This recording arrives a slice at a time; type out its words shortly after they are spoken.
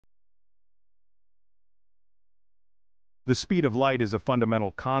The speed of light is a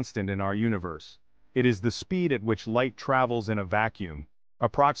fundamental constant in our universe. It is the speed at which light travels in a vacuum,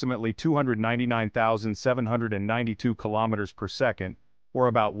 approximately 299,792 kilometers per second, or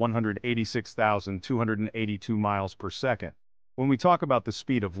about 186,282 miles per second. When we talk about the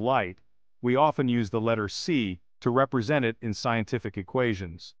speed of light, we often use the letter c to represent it in scientific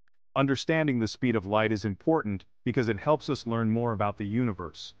equations. Understanding the speed of light is important because it helps us learn more about the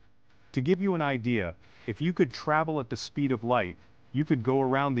universe. To give you an idea, if you could travel at the speed of light, you could go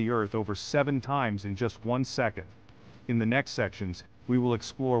around the Earth over 7 times in just 1 second. In the next sections, we will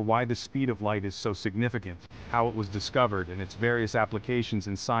explore why the speed of light is so significant, how it was discovered, and its various applications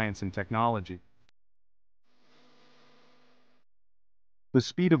in science and technology. The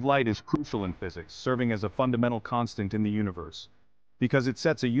speed of light is crucial in physics, serving as a fundamental constant in the universe. Because it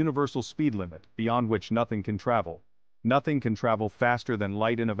sets a universal speed limit, beyond which nothing can travel. Nothing can travel faster than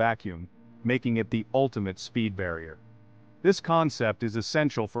light in a vacuum, making it the ultimate speed barrier. This concept is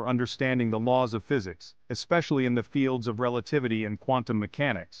essential for understanding the laws of physics, especially in the fields of relativity and quantum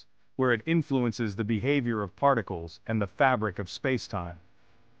mechanics, where it influences the behavior of particles and the fabric of space-time.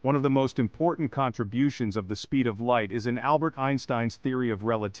 One of the most important contributions of the speed of light is in Albert Einstein's theory of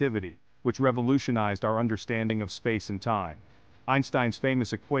relativity, which revolutionized our understanding of space and time. Einstein's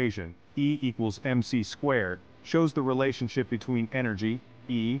famous equation, E equals mc squared, shows the relationship between energy,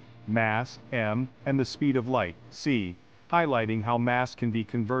 E, mass, m, and the speed of light, c, highlighting how mass can be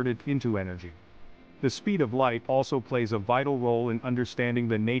converted into energy. The speed of light also plays a vital role in understanding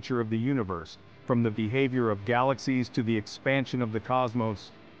the nature of the universe, from the behavior of galaxies to the expansion of the cosmos.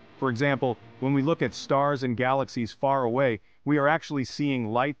 For example, when we look at stars and galaxies far away, we are actually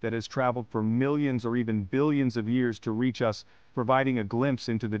seeing light that has traveled for millions or even billions of years to reach us, providing a glimpse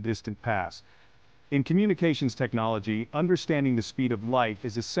into the distant past. In communications technology, understanding the speed of light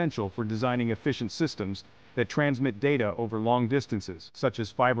is essential for designing efficient systems that transmit data over long distances, such as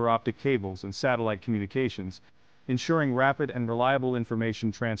fiber optic cables and satellite communications, ensuring rapid and reliable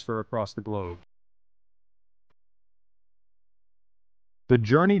information transfer across the globe. The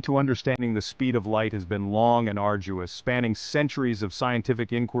journey to understanding the speed of light has been long and arduous, spanning centuries of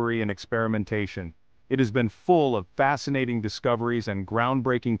scientific inquiry and experimentation. It has been full of fascinating discoveries and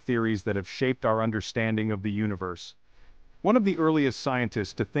groundbreaking theories that have shaped our understanding of the universe. One of the earliest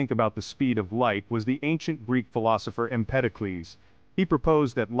scientists to think about the speed of light was the ancient Greek philosopher Empedocles. He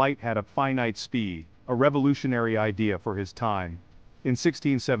proposed that light had a finite speed, a revolutionary idea for his time. In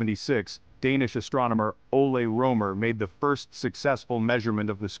 1676, Danish astronomer Ole Romer made the first successful measurement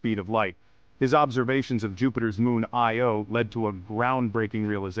of the speed of light. His observations of Jupiter's moon Io led to a groundbreaking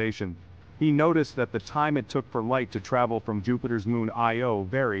realization. He noticed that the time it took for light to travel from Jupiter's moon Io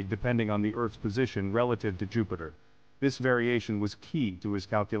varied depending on the Earth's position relative to Jupiter. This variation was key to his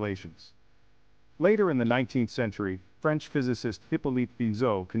calculations. Later in the 19th century, French physicist Hippolyte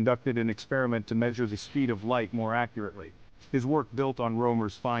Fizeau conducted an experiment to measure the speed of light more accurately. His work built on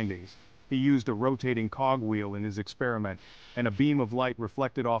Romer's findings. He used a rotating cogwheel in his experiment, and a beam of light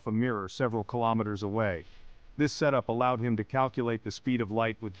reflected off a mirror several kilometers away. This setup allowed him to calculate the speed of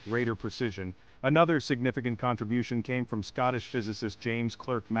light with greater precision. Another significant contribution came from Scottish physicist James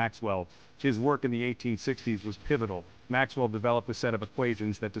Clerk Maxwell. His work in the 1860s was pivotal. Maxwell developed a set of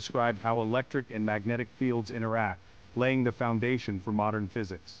equations that described how electric and magnetic fields interact, laying the foundation for modern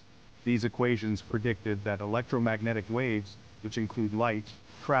physics. These equations predicted that electromagnetic waves, which include light,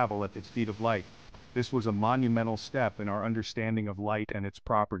 travel at the speed of light. This was a monumental step in our understanding of light and its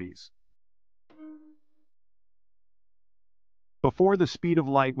properties. Before the speed of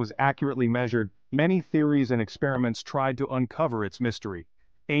light was accurately measured, many theories and experiments tried to uncover its mystery.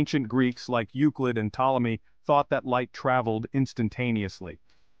 Ancient Greeks like Euclid and Ptolemy thought that light traveled instantaneously.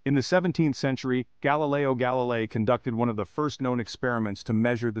 In the 17th century, Galileo Galilei conducted one of the first known experiments to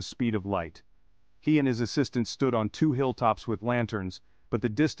measure the speed of light. He and his assistant stood on 2 hilltops with lanterns, but the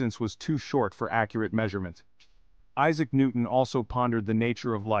distance was too short for accurate measurement. Isaac Newton also pondered the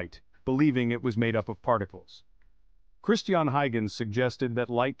nature of light, believing it was made up of particles. Christian Huygens suggested that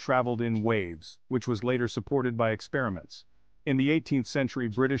light traveled in waves, which was later supported by experiments. In the 18th century,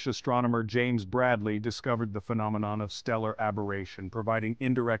 British astronomer James Bradley discovered the phenomenon of stellar aberration, providing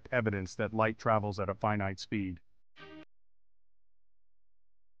indirect evidence that light travels at a finite speed.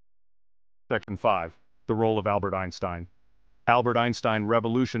 Section 5. The role of Albert Einstein. Albert Einstein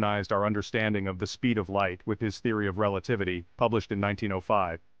revolutionized our understanding of the speed of light with his theory of relativity, published in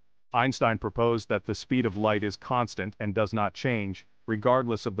 1905. Einstein proposed that the speed of light is constant and does not change,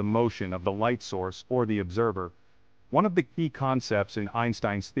 regardless of the motion of the light source or the observer. One of the key concepts in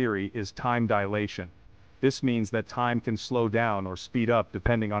Einstein's theory is time dilation. This means that time can slow down or speed up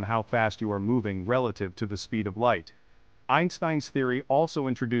depending on how fast you are moving relative to the speed of light. Einstein's theory also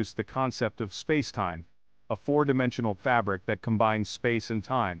introduced the concept of space-time, a four-dimensional fabric that combines space and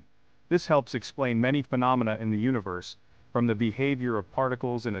time. This helps explain many phenomena in the universe, from the behavior of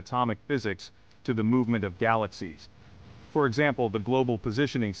particles in atomic physics to the movement of galaxies. For example, the Global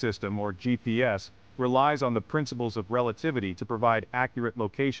Positioning System, or GPS, relies on the principles of relativity to provide accurate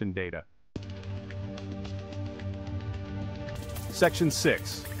location data. Section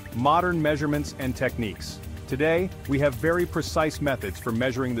 6. Modern measurements and techniques. Today, we have very precise methods for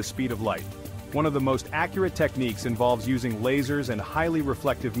measuring the speed of light. One of the most accurate techniques involves using lasers and highly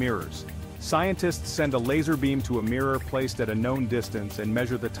reflective mirrors. Scientists send a laser beam to a mirror placed at a known distance and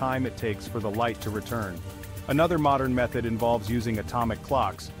measure the time it takes for the light to return. Another modern method involves using atomic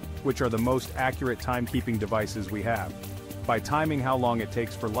clocks, which are the most accurate timekeeping devices we have. By timing how long it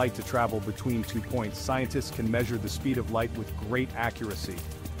takes for light to travel between 2 points, scientists can measure the speed of light with great accuracy.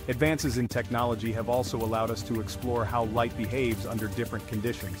 Advances in technology have also allowed us to explore how light behaves under different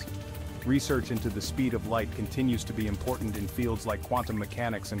conditions. Research into the speed of light continues to be important in fields like quantum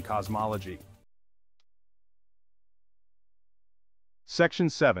mechanics and cosmology.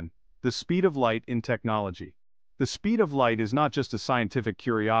 Section 7. The speed of light in technology. The speed of light is not just a scientific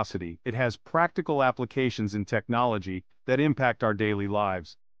curiosity, it has practical applications in technology that impact our daily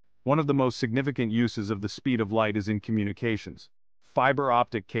lives. One of the most significant uses of the speed of light is in communications. Fiber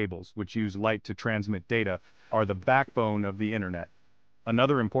optic cables, which use light to transmit data, are the backbone of the internet.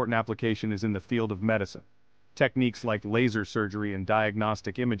 Another important application is in the field of medicine. Techniques like laser surgery and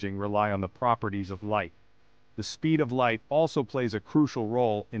diagnostic imaging rely on the properties of light. The speed of light also plays a crucial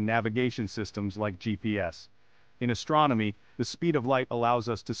role in navigation systems like GPS. In astronomy, the speed of light allows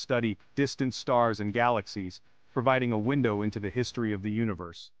us to study distant stars and galaxies, providing a window into the history of the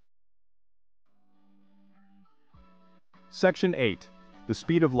universe. Section 8. The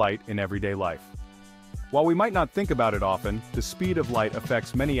speed of light in everyday life. While we might not think about it often, the speed of light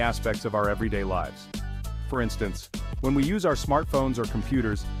affects many aspects of our everyday lives. For instance, when we use our smartphones or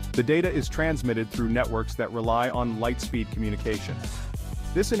computers, the data is transmitted through networks that rely on light-speed communication.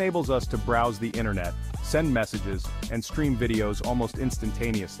 This enables us to browse the internet, send messages, and stream videos almost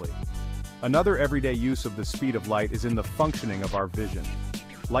instantaneously. Another everyday use of the speed of light is in the functioning of our vision.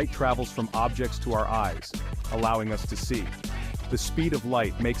 Light travels from objects to our eyes, allowing us to see. The speed of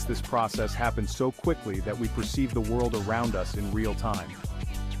light makes this process happen so quickly that we perceive the world around us in real time.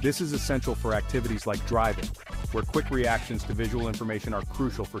 This is essential for activities like driving, where quick reactions to visual information are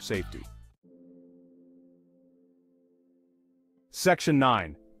crucial for safety. Section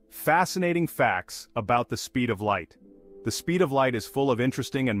 9. Fascinating facts about the speed of light. The speed of light is full of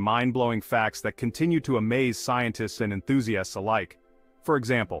interesting and mind-blowing facts that continue to amaze scientists and enthusiasts alike. For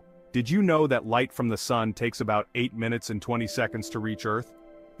example, did you know that light from the sun takes about 8 minutes and 20 seconds to reach Earth?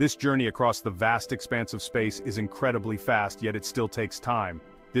 This journey across the vast expanse of space is incredibly fast, yet it still takes time.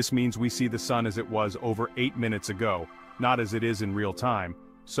 This means we see the sun as it was over 8 minutes ago, not as it is in real time.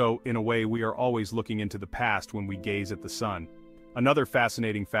 So, in a way, we are always looking into the past when we gaze at the sun. Another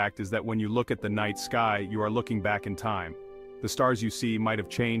fascinating fact is that when you look at the night sky, you are looking back in time. The stars you see might have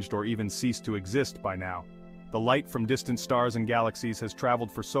changed or even ceased to exist by now. The light from distant stars and galaxies has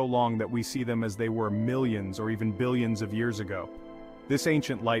traveled for so long that we see them as they were millions or even billions of years ago. This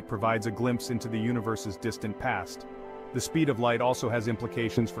ancient light provides a glimpse into the universe's distant past. The speed of light also has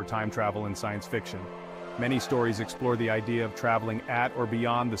implications for time travel in science fiction. Many stories explore the idea of traveling at or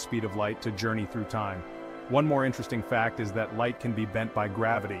beyond the speed of light to journey through time. One more interesting fact is that light can be bent by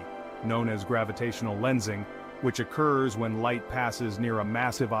gravity, known as gravitational lensing, which occurs when light passes near a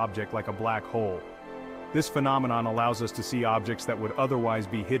massive object like a black hole. This phenomenon allows us to see objects that would otherwise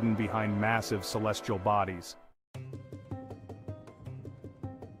be hidden behind massive celestial bodies.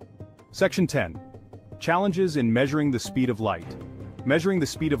 Section 10. Challenges in measuring the speed of light. Measuring the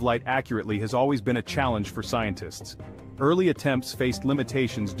speed of light accurately has always been a challenge for scientists. Early attempts faced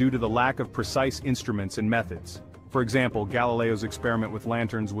limitations due to the lack of precise instruments and methods. For example, Galileo's experiment with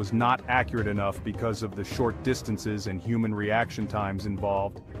lanterns was not accurate enough because of the short distances and human reaction times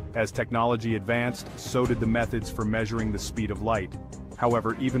involved. As technology advanced, so did the methods for measuring the speed of light.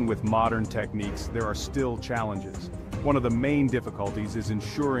 However, even with modern techniques, there are still challenges. One of the main difficulties is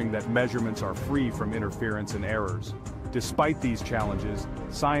ensuring that measurements are free from interference and errors. Despite these challenges,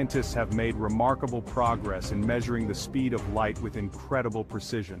 scientists have made remarkable progress in measuring the speed of light with incredible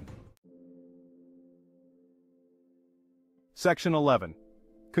precision. Section 11.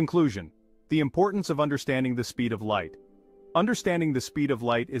 Conclusion. The importance of understanding the speed of light. Understanding the speed of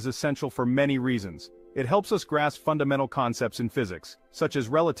light is essential for many reasons. It helps us grasp fundamental concepts in physics, such as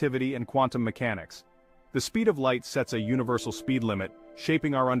relativity and quantum mechanics. The speed of light sets a universal speed limit,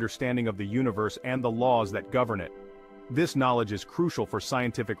 shaping our understanding of the universe and the laws that govern it. This knowledge is crucial for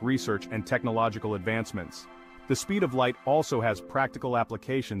scientific research and technological advancements. The speed of light also has practical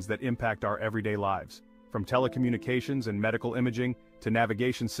applications that impact our everyday lives. From telecommunications and medical imaging to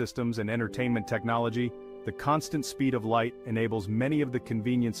navigation systems and entertainment technology, the constant speed of light enables many of the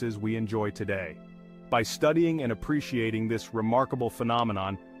conveniences we enjoy today. By studying and appreciating this remarkable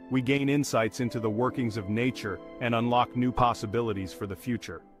phenomenon, we gain insights into the workings of nature and unlock new possibilities for the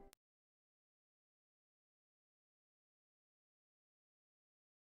future.